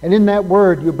 And in that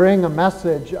word, you bring a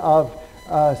message of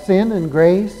sin and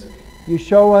grace. You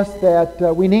show us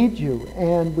that we need you,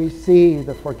 and we see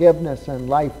the forgiveness and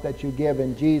life that you give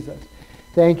in Jesus.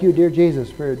 Thank you, dear Jesus,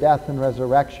 for your death and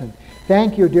resurrection.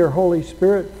 Thank you, dear Holy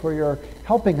Spirit, for your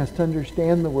helping us to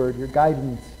understand the word, your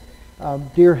guidance.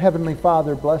 Dear Heavenly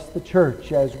Father, bless the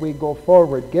church as we go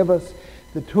forward. Give us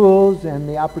the tools and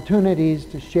the opportunities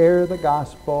to share the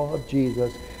gospel of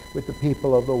Jesus with the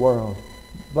people of the world.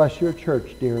 Bless your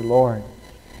church, dear Lord.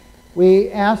 We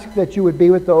ask that you would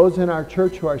be with those in our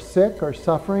church who are sick or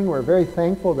suffering. We're very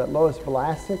thankful that Lois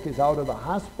Vlasic is out of the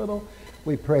hospital.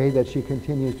 We pray that she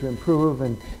continues to improve,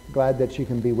 and glad that she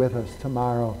can be with us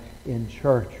tomorrow in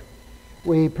church.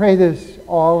 We pray this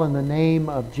all in the name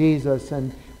of Jesus.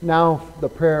 And now the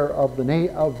prayer of the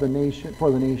nation,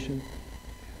 for the nation.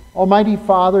 Almighty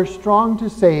Father, strong to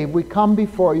save, we come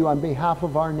before you on behalf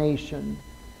of our nation.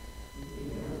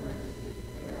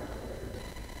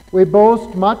 We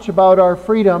boast much about our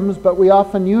freedoms, but we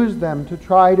often use them to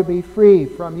try to be free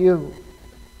from you.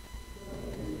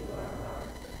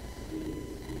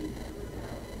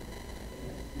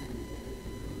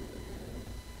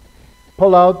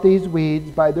 Pull out these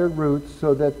weeds by their roots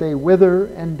so that they wither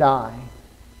and die.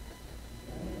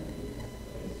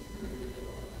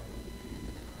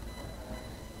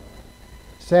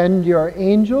 Send your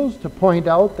angels to point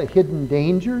out the hidden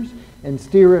dangers and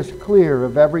steer us clear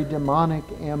of every demonic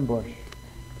ambush.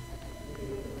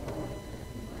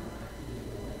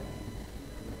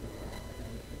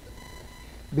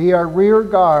 Be our rear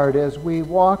guard as we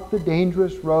walk the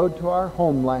dangerous road to our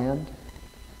homeland.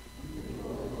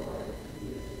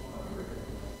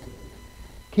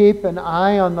 Keep an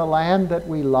eye on the land that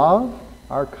we love,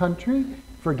 our country.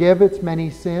 Forgive its many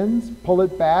sins. Pull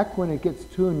it back when it gets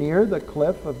too near the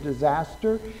cliff of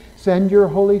disaster. Send your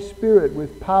Holy Spirit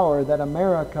with power that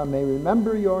America may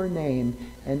remember your name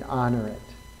and honor it.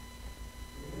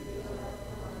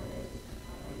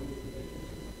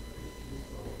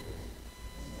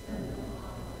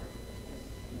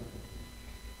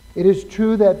 It is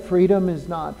true that freedom is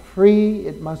not free.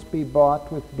 It must be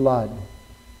bought with blood.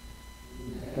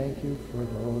 Thank you for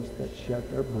those that shed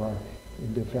their blood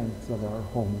in defense of our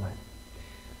homeland.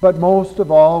 But most of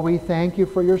all, we thank you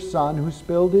for your Son who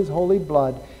spilled his holy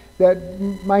blood that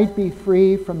might be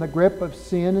free from the grip of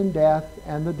sin and death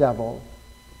and the devil.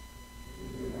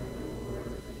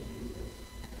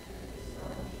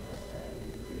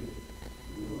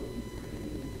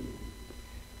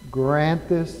 Grant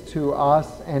this to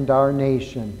us and our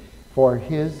nation for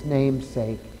his name's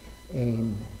sake.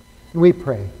 Amen. We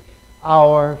pray,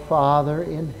 Our Father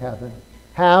in heaven,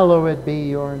 hallowed be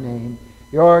your name.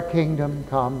 Your kingdom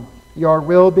come. Your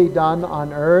will be done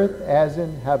on earth as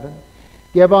in heaven.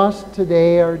 Give us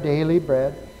today our daily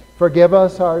bread. Forgive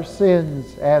us our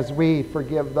sins as we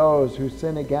forgive those who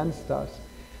sin against us.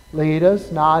 Lead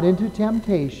us not into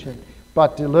temptation,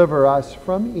 but deliver us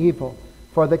from evil.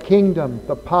 For the kingdom,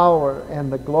 the power,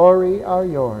 and the glory are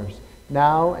yours,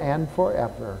 now and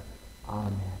forever.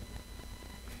 Amen.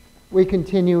 We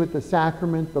continue with the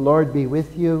sacrament. The Lord be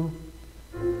with you.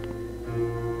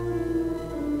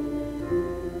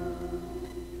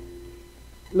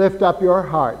 Lift up your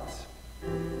hearts.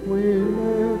 We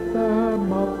lift them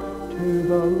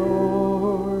the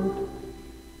Lord.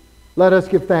 Let us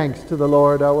give thanks to the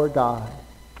Lord our God.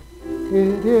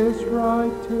 It is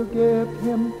right to give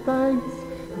him thanks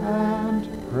and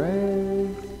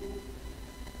praise.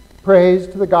 Praise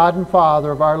to the God and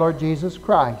Father of our Lord Jesus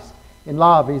Christ. In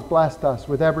love, he's blessed us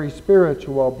with every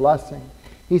spiritual blessing.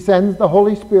 He sends the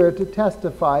Holy Spirit to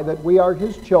testify that we are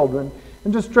his children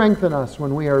and to strengthen us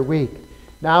when we are weak.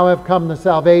 Now have come the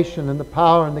salvation and the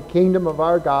power and the kingdom of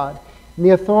our God and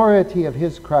the authority of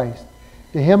his Christ.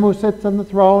 To him who sits on the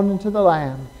throne and to the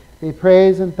Lamb be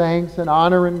praise and thanks and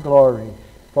honor and glory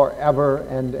forever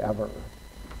and ever.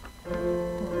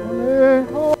 Holy,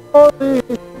 holy,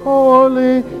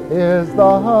 holy is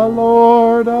the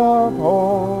Lord of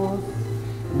hosts.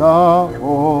 The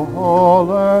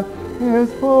whole earth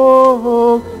is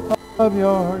full of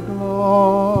your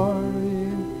glory.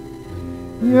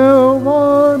 You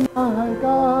are my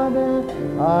God,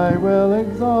 and I will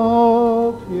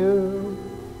exalt you.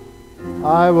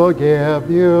 I will give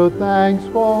you thanks,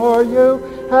 for you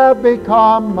have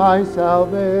become my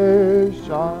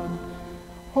salvation.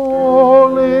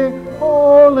 Holy,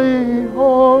 holy,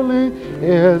 holy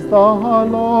is the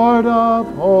Lord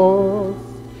of hosts.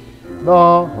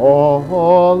 The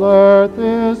whole earth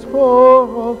is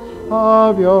full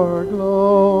of your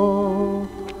glory.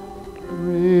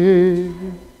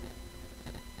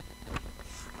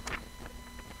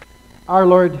 Our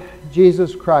Lord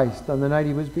Jesus Christ, on the night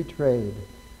he was betrayed,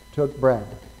 took bread.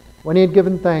 When he had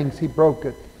given thanks, he broke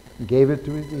it and gave it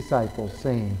to his disciples,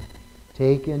 saying,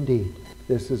 "Take and eat.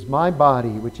 This is my body,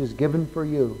 which is given for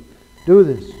you. Do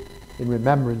this in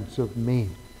remembrance of me."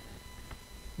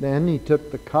 Then he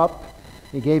took the cup,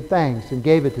 he gave thanks and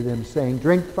gave it to them, saying,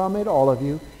 "Drink from it, all of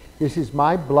you. This is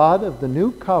my blood of the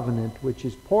new covenant, which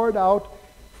is poured out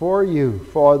for you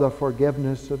for the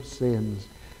forgiveness of sins.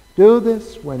 Do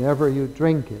this whenever you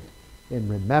drink it in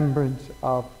remembrance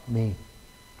of me."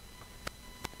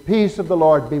 The peace of the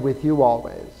Lord be with you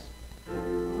always.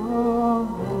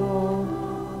 Amen.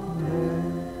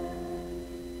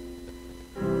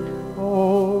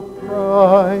 O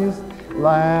Christ,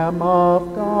 Lamb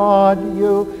of God,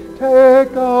 you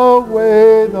take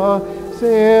away the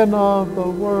sin of the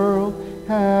world.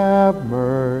 Have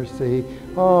mercy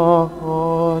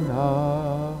on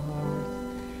us.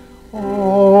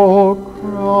 O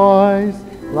Christ,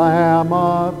 Lamb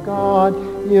of God,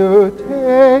 you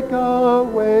take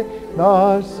away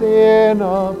the sin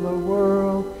of the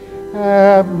world.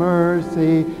 Have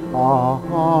mercy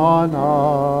on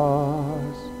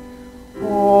us.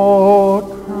 O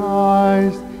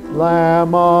Christ,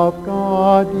 Lamb of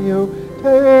God, you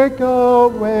take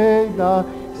away the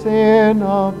sin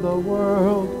of the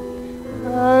world.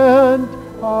 Grant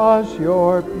us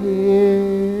your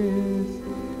peace.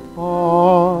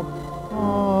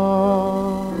 Amen.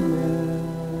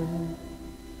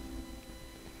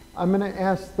 I'm going to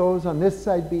ask those on this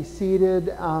side be seated,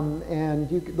 and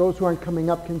those who aren't coming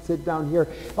up can sit down here.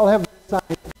 I'll have this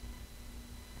side.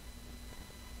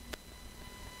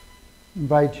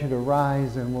 Invite you to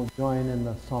rise, and we'll join in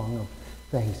the song of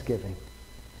thanksgiving.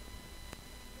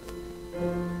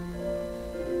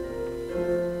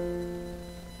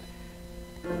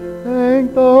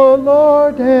 Thank the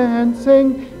Lord and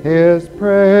sing his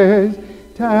praise.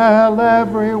 Tell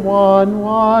everyone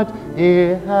what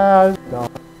he has done.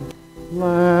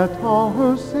 Let all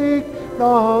who seek the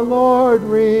Lord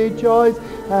rejoice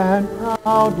and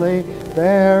proudly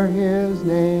bear his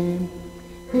name.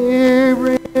 He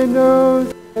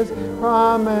renews his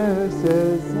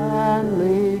promises and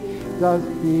leads us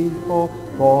people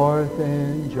forth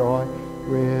in joy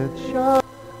with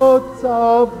shouts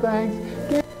of thanksgiving.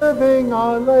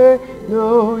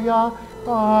 Alleluia,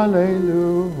 alleluia.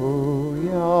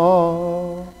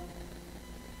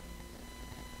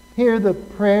 Hear the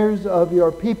prayers of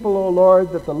your people, O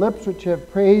Lord, that the lips which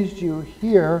have praised you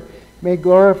here may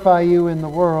glorify you in the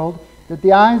world, that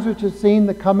the eyes which have seen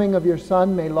the coming of your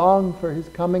Son may long for his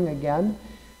coming again,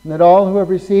 and that all who have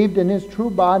received in his true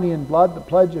body and blood the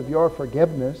pledge of your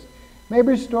forgiveness may be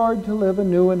restored to live a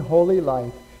new and holy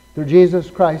life through Jesus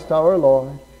Christ our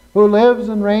Lord, who lives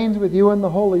and reigns with you in the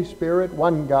Holy Spirit,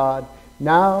 one God,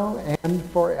 now and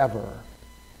forever.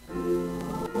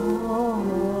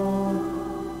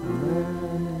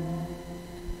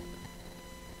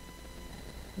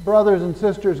 Brothers and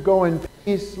sisters, go in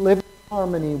peace, live in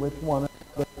harmony with one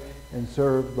another, and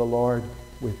serve the Lord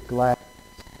with gladness.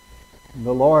 And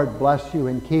the Lord bless you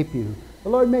and keep you. The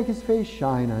Lord make his face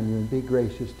shine on you and be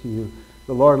gracious to you.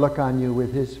 The Lord look on you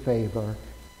with his favor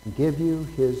and give you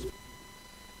his peace.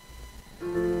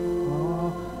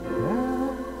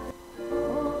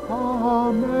 Amen.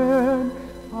 Amen.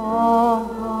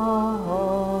 Amen.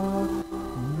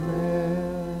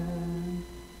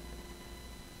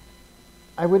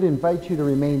 I would invite you to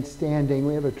remain standing.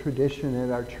 We have a tradition at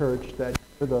our church that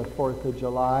for the 4th of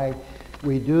July,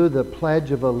 we do the Pledge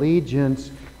of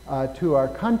Allegiance to our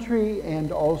country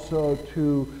and also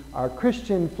to our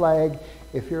Christian flag.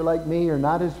 If you're like me, you're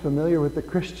not as familiar with the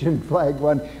Christian flag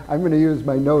one, I'm going to use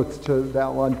my notes to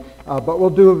that one. But we'll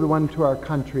do the one to our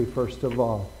country first of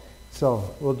all.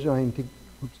 So we'll join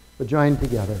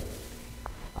together.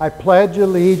 I pledge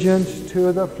allegiance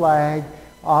to the flag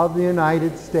of the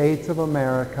United States of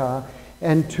America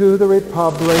and to the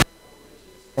republic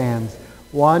which stands,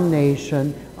 one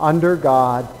nation, under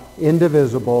God,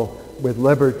 indivisible, with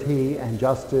liberty and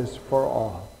justice for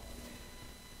all.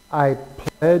 I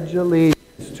pledge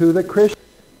allegiance to the Christian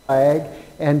flag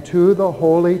and to the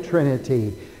Holy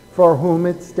Trinity, for whom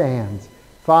it stands,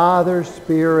 Father,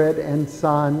 Spirit, and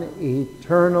Son,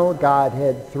 eternal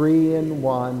Godhead, three in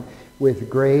one, with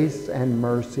grace and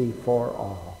mercy for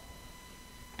all.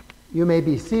 You may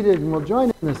be seated, and we'll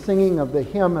join in the singing of the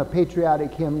hymn, a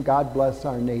patriotic hymn, God Bless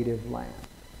Our Native Land.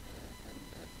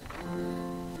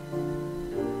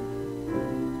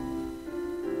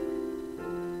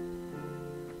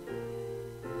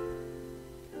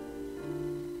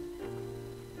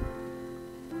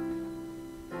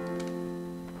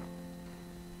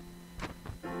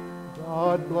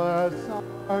 God bless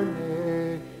our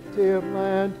native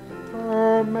land,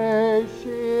 firm may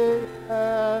she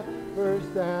ever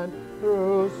stand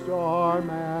through storm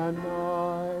and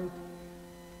night.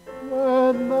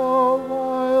 When the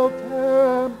wild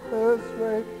tempest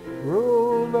rage,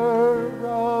 ruler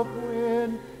of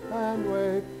wind and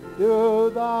wave,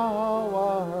 do thou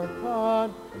our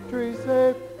country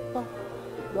save by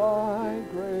thy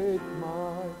great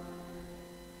might.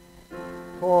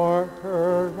 For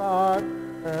her our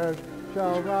prayers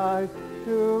shall rise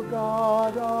to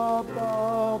God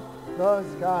above the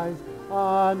skies,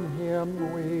 on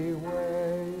him we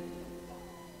wait.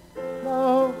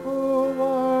 Thou who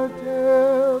art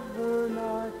ever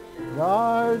nigh,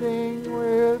 guarding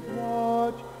with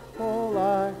watchful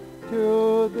eye,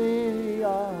 to thee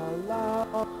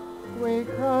aloud we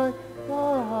cry,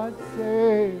 God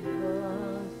save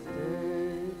the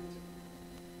state.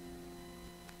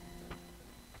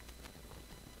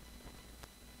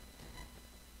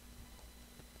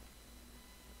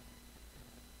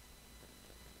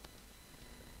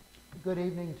 Good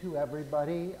evening to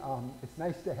everybody. It's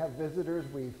nice to have visitors.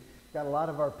 We've got a lot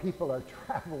of our people are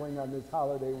traveling on this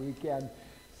holiday weekend,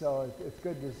 so it's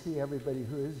good to see everybody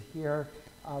who is here.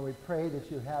 We pray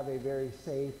that you have a very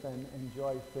safe and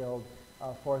joy-filled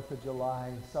 4th of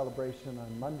July celebration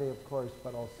on Monday, of course,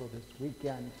 but also this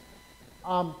weekend.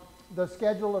 The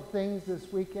schedule of things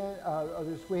this weekend,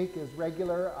 this week is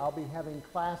regular. I'll be having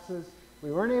classes.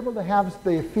 We weren't able to have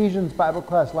the Ephesians Bible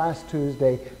class last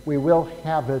Tuesday. We will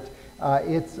have it.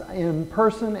 It's in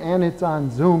person and it's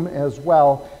on Zoom as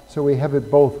well, so we have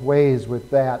it both ways with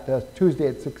that. Tuesday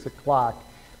at 6 o'clock.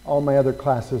 All my other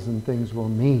classes and things will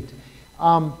meet.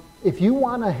 If you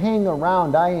want to hang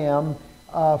around, I am,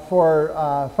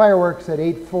 for fireworks at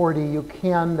 8:40, you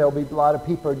can. There'll be a lot of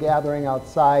people gathering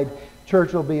outside.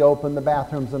 Church will be open, the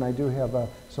bathrooms, and I do have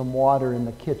some water in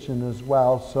the kitchen as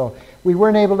well. So we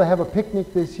weren't able to have a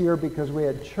picnic this year because we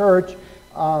had church.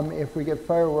 If we get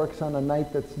fireworks on a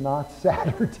night that's not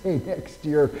Saturday next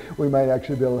year, we might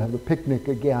actually be able to have a picnic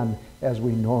again as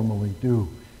we normally do.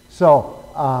 So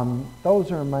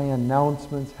those are my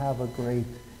announcements. Have a great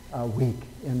week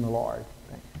in the Lord.